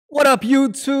What up,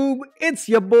 YouTube? It's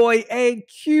your boy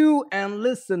AyeQ. And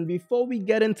listen, before we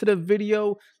get into the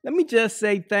video, let me just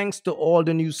say thanks to all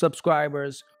the new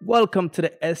subscribers. Welcome to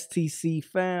the STC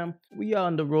fam. We are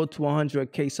on the road to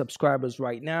 100K subscribers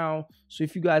right now. So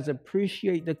if you guys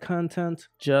appreciate the content,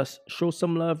 just show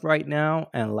some love right now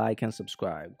and like and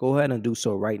subscribe. Go ahead and do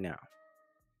so right now.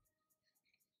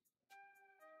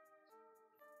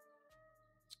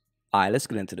 All right, let's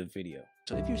get into the video.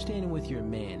 So if you're standing with your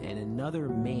man and another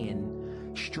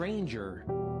man, stranger,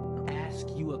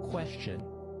 asks you a question,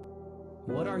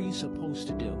 what are you supposed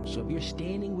to do? So if you're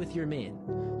standing with your man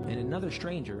and another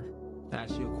stranger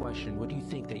asks you a question, what do you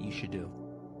think that you should do?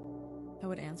 I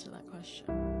would answer that question.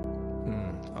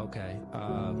 Okay.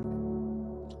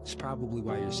 It's probably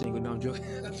why you're single. No, I'm joking.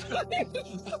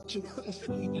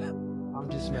 I'm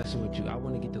just messing with you. I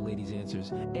want to get the ladies'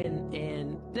 answers.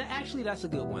 Actually, that's a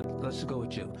good one. Let's go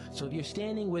with you. So if you're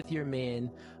standing with your man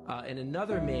and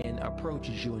another man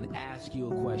approaches you and asks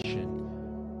you a question,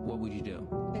 what would you do?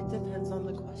 It depends on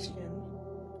the question.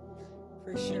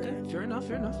 For sure. Okay, fair enough.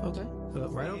 Okay.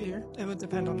 Right over here. It would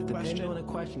depend on the question. Depending on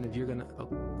the question, if you're going to... Oh,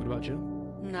 what about you?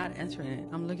 I'm not answering it.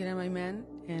 I'm looking at my man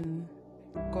and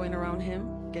going around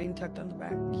him, getting tucked on the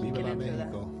back. You can answer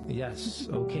that. Yes.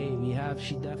 Okay.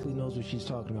 She definitely knows what she's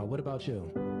talking about. What about you?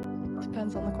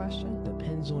 Depends on the question.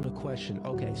 Depends on the question.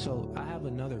 Okay, so I have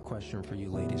another question for you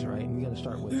ladies, right? We're going to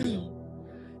start with you.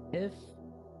 If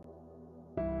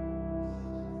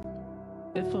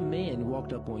a man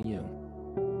walked up on you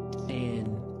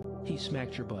and he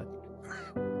smacked your butt,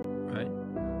 right?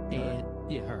 And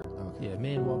yeah, her. Okay. Yeah,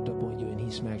 man walked up on you and he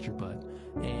smacked your butt.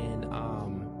 And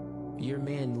your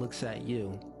man looks at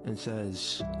you and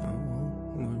says,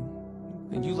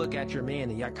 and you look at your man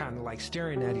and y'all kind of like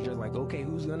staring at each other like, okay,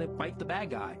 who's gonna fight the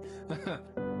bad guy?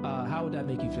 How would that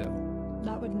make you feel?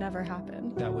 That would never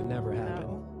happen. That would never happen,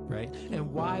 No. right?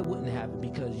 And why wouldn't it happen?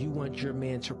 Because you want your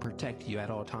man to protect you at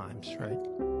all times, right?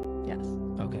 Yes.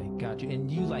 Okay, got you.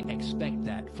 And you like expect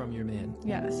that from your man.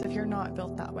 Yes. If you're not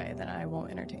built that way, then I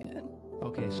won't entertain it.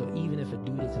 Okay, so even if a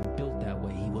dude isn't built that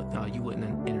way, you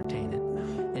wouldn't entertain it.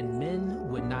 And men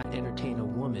would not entertain a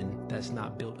woman that's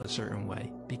not built a certain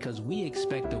way, because we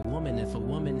expect a woman. If a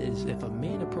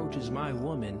man approaches my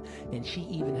woman and she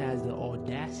even has the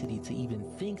audacity to even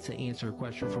think to answer a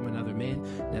question from another man,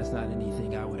 that's not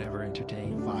anything I would ever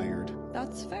entertain. Fired.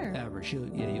 That's fair. Ever.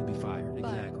 You'll be fired. But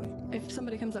exactly. if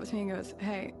somebody comes up to me and goes,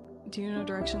 "Hey, do you know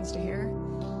directions to here?"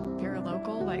 If you're a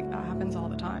local, like that happens all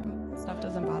the time. Stuff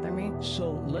doesn't bother me.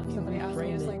 So let me Somebody asks me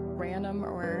reframe it's it. like random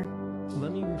or.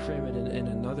 Let me reframe it in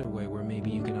another way where maybe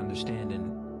you can understand,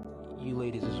 and you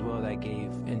ladies as well that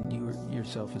gave, and you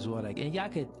yourself as well, and y'all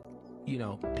could,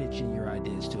 pitch in your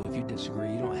ideas too. If you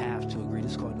disagree, you don't have to agree.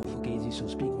 This is called no fugazi, so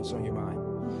speak what's on your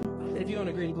mind. If you don't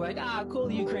agree, you be like,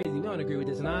 cool, you crazy. We don't agree with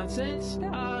this nonsense.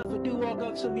 If a dude walk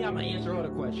up to me, I'm gonna answer all the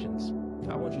questions.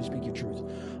 I want you to speak your truth.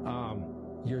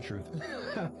 Your truth.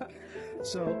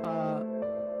 So,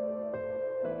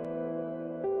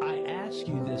 I ask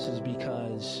you this is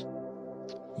because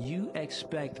you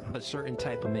expect a certain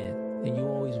type of man, and you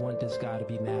always want this guy to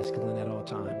be masculine at all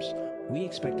times. We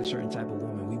expect a certain type of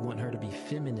woman. We want her to be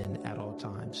feminine at all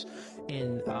times.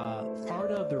 And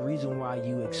part of the reason why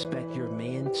you expect your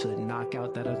man to knock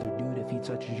out that other dude if he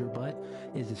touches your butt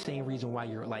is the same reason why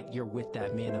you're with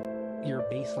that man. Your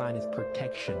baseline is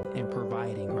protection and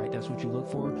providing, right? That's what you look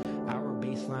for. Our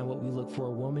baseline, what we look for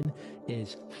a woman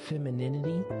is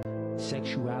femininity,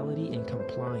 sexuality, and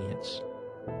compliance.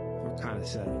 We're kind of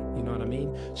sad, you know what I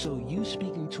mean? So you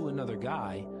speaking to another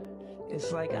guy,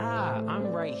 it's like, I'm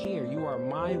right here. You are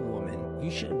my woman.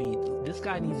 You shouldn't be, this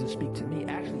guy needs to speak to me.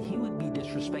 Actually, he would be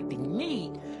disrespecting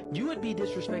me. You would be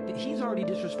disrespected. He's already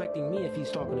disrespecting me if he's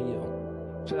talking to you.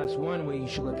 So that's one way you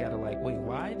should look at it, like, wait,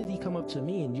 why did he come up to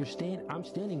me and I'm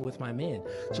standing with my man?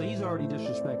 So he's already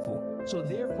disrespectful. So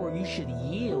therefore you should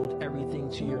yield everything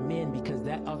to your man because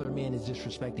that other man is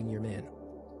disrespecting your man.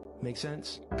 Make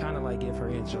sense? Kind of like if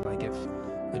her answer, like if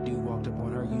a dude walked up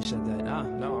on her, you said that,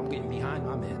 no, I'm getting behind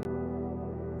my man.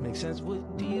 Make sense? Do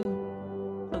you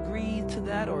agree to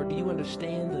that, or do you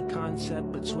understand the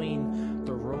concept between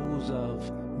the roles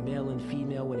of male and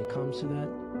female when it comes to that?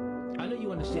 I know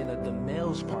you understand that the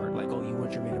male's part, like, you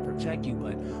want your man to protect you,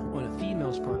 but on a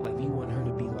female's part, like, you want her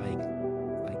to be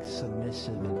like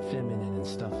submissive and feminine and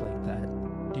stuff like that.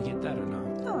 Do you get that or no?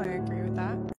 No, I agree with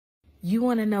that. You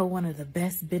want to know one of the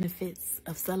best benefits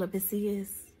of celibacy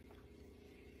is?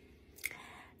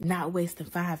 Not wasting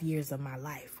 5 years of my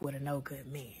life with a no good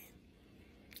man.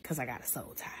 Because I got a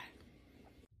soul tie.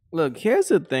 Look, here's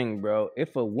the thing, bro.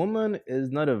 If a woman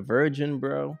is not a virgin,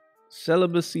 bro,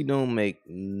 celibacy don't make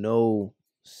no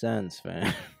sense,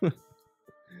 fam.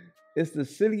 It's the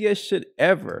silliest shit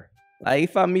ever. Like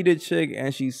if I meet a chick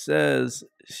and she says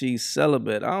she's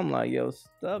celibate, I'm like, yo,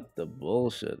 stop the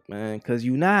bullshit, man. Cause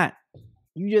you not.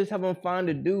 You just haven't found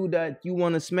a dude that you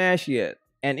want to smash yet.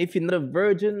 And if you're not a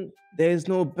virgin, there's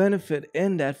no benefit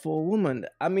in that for a woman.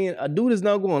 I mean, a dude is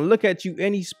not going to look at you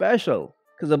any special.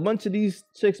 Because a bunch of these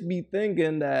chicks be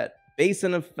thinking that based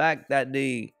on the fact that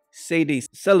they say they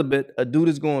celibate, a dude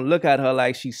is going to look at her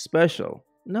like she's special.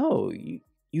 No,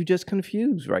 you just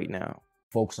confused right now.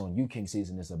 Focus on You King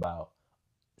season is about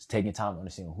taking time to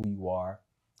understand who you are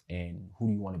and who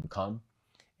do you want to become.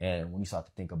 And when you start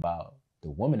to think about the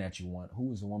woman that you want,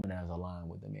 who is the woman that's aligned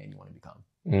with the man you want to become?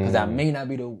 Because that may not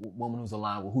be the woman who's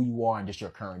aligned with who you are and just your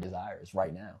current desires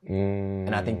right now.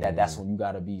 And I think that that's when you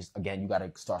got to be, again, you got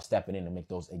to start stepping in and make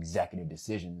those executive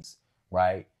decisions,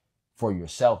 right, for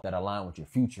yourself that align with your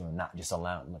future and not just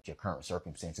align with your current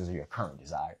circumstances or your current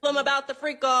desires. Tell him about the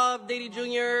freak off, Diddy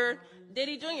Jr.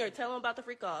 Diddy Jr., tell him about the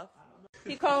freak off.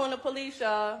 He calling the police,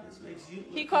 y'all.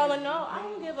 He calling, no, I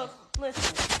don't give a,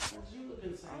 listen.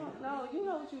 No, you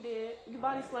know what you did. Your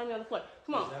body slammed me on the floor.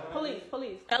 Come on,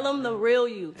 police. Tell him the real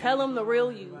you. Tell him the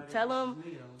real you. Tell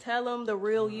him the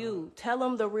real you. Tell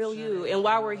him the real you. And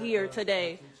why we're here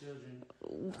today.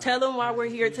 Tell him why we're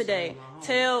here today.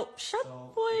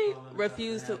 Shut boy,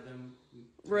 refuse to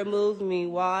remove me.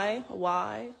 Why?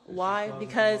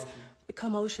 Because the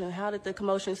commotion. How did the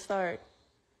commotion start?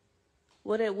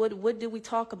 What did we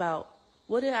talk about?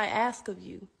 What did I ask of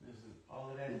you?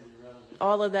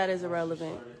 All of that is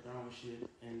irrelevant.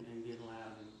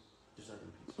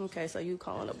 Okay, so you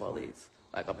calling the police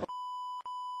like a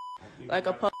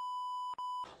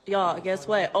y'all, guess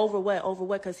what? Over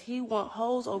what? Because he want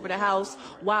hoes over the house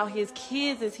while his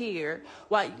kids is here.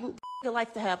 While you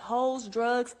like to have hoes,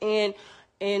 drugs, and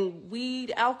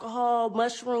weed, alcohol,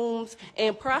 mushrooms,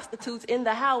 and prostitutes in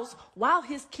the house while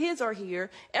his kids are here.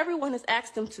 Everyone has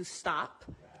asked him to stop,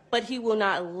 but he will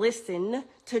not listen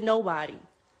to nobody.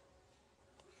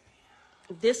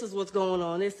 This is what's going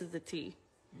on. This is the tea.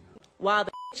 While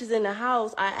the is in the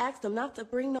house, I asked him not to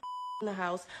bring no in the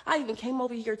house. I even came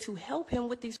over here to help him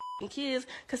with these kids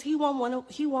because he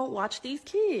won't watch these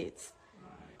kids.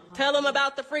 Tell him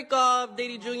about the freak off,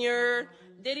 Diddy Jr.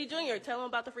 Diddy Jr., tell him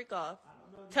about the freak off.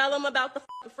 Tell them about the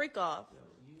freak off.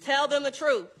 Tell them the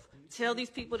truth. Tell these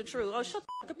people the truth. Oh, shut the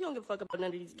fuck up. You don't give a fuck about none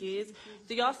of these kids.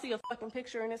 Do y'all see a fucking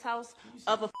picture in this house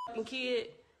of a fucking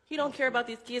kid? He don't care about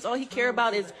these kids. All he care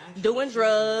about is doing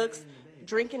drugs,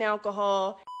 drinking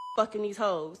alcohol, fucking these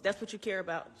hoes. That's what you care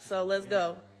about. So let's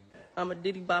go. I'm a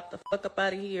Diddy bop the fuck up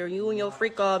out of here. You and your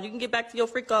freak off. You can get back to your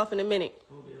freak off in a minute.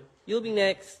 You'll be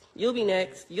next. You'll be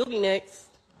next. You'll be next.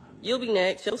 You'll be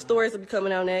next. Your stories will be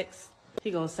coming out next.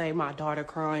 He gonna say, my daughter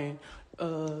crying,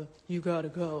 you gotta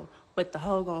go. But the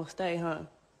hoe gonna stay, huh?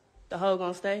 The hoe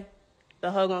gonna stay?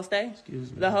 The hoe gonna stay? Excuse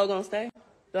me. The hoe gonna stay?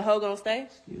 The hoe gonna stay?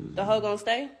 Excuse The hoe gonna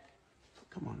stay?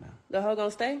 Come on now. The hoe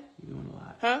gonna stay? You're doing a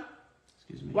lot. Huh?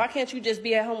 Excuse me. Why can't you just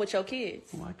be at home with your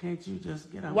kids? Why can't you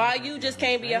just get out? Why you just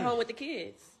can't be at home with the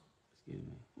kids? Excuse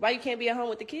me. Why you can't be at home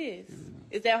with the kids?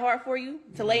 Is that hard for you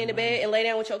to lay in the bed and lay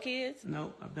down with your kids?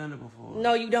 No, I've done it before.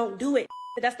 No, you don't do it.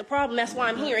 That's the problem. That's why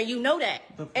I'm here, and you know that.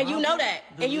 And you know that.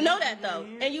 And you know that, though.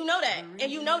 And you know that. And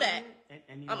you know that.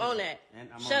 I'm on that.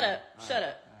 Shut up. Shut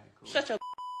up. Shut your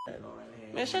up.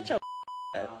 Man, shut your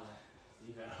up.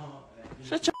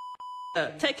 Shut your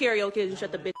up. Take care of your kids and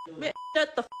shut the bitch. Man,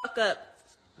 shut the fuck up.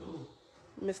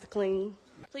 Mr. Clean.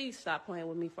 Please stop playing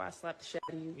with me before I slap the shit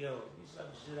out of you. Yo, you slap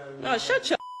the shit out of me. No, shut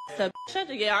your up. Shut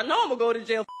your, yeah, I know I'm gonna go to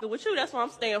jail with you. That's why I'm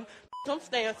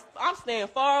staying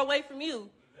far away from you.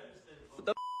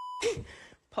 The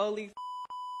police.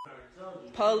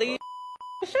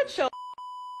 Shut your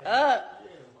up.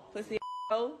 Pussy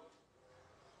hoe.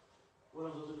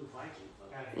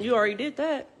 You already did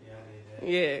that. Yeah, I did that.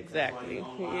 Yeah, exactly.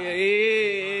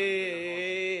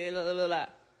 Yeah.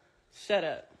 Shut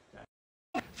up.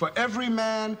 For every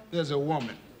man, there's a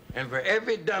woman. And for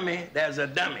every dummy, there's a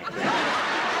dummy.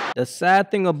 The sad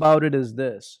thing about it is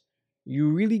this. You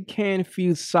really can't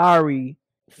feel sorry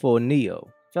for Neo.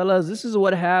 Fellas, this is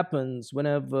what happens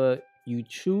whenever you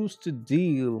choose to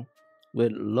deal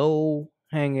with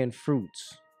low-hanging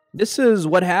fruits. This is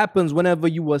what happens whenever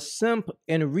you a simp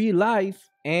in real life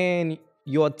and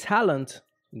your talent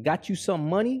got you some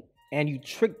money and you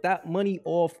trick that money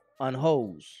off on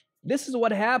hoes. This is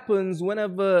what happens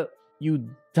whenever you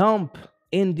dump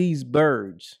in these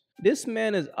birds. This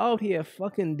man is out here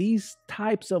fucking these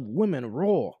types of women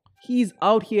raw. He's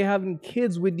out here having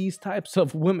kids with these types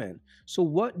of women. So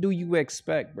what do you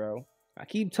expect, bro? I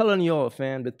keep telling y'all,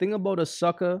 fam, the thing about a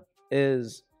sucker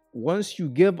is once you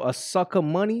give a sucker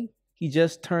money, he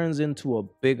just turns into a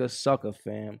bigger sucker,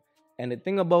 fam. And the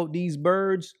thing about these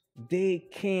birds, they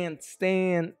can't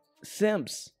stand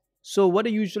simps. So what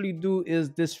they usually do is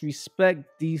disrespect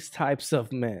these types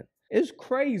of men. It's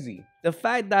crazy. The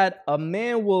fact that a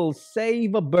man will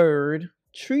save a bird,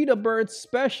 treat a bird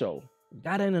special,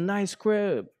 got in a nice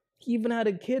crib. He even had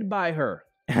a kid by her.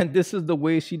 And this is the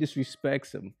way she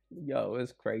disrespects him. Yo,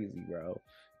 it's crazy, bro.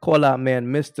 Call that man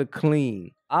Mr.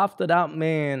 Clean. After that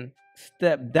man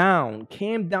stepped down,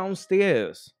 came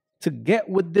downstairs to get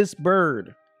with this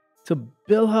bird, to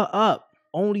build her up,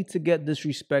 only to get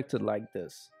disrespected like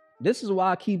this. This is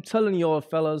why I keep telling y'all,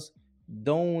 fellas,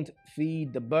 don't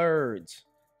feed the birds.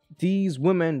 These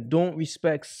women don't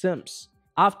respect simps.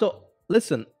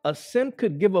 Listen, a simp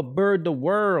could give a bird the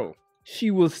world.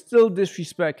 She will still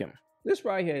disrespect him. This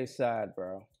right here is sad,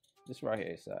 bro. This right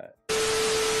here is sad.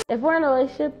 If we're in a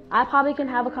relationship, I probably can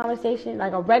have a conversation,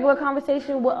 like a regular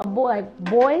conversation with a boy,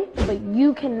 but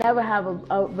you can never have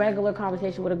a regular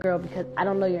conversation with a girl because I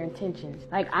don't know your intentions.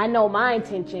 Like, I know my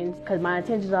intentions because my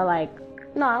intentions are like,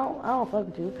 no, I don't fuck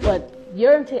with you. But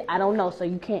your intent, I don't know, so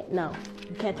you can't know.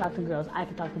 You can't talk to girls. I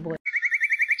can talk to boys.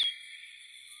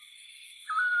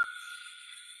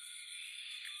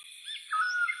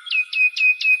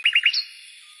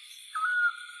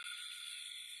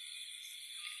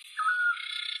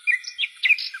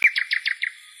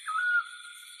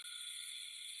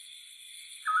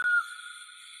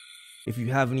 If you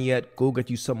haven't yet, go get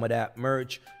you some of that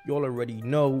merch. Y'all already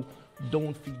know,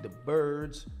 don't feed the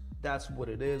birds. That's what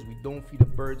it is. We don't feed the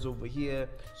birds over here.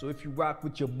 So if you rock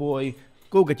with your boy,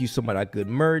 go get you some of that good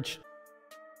merch.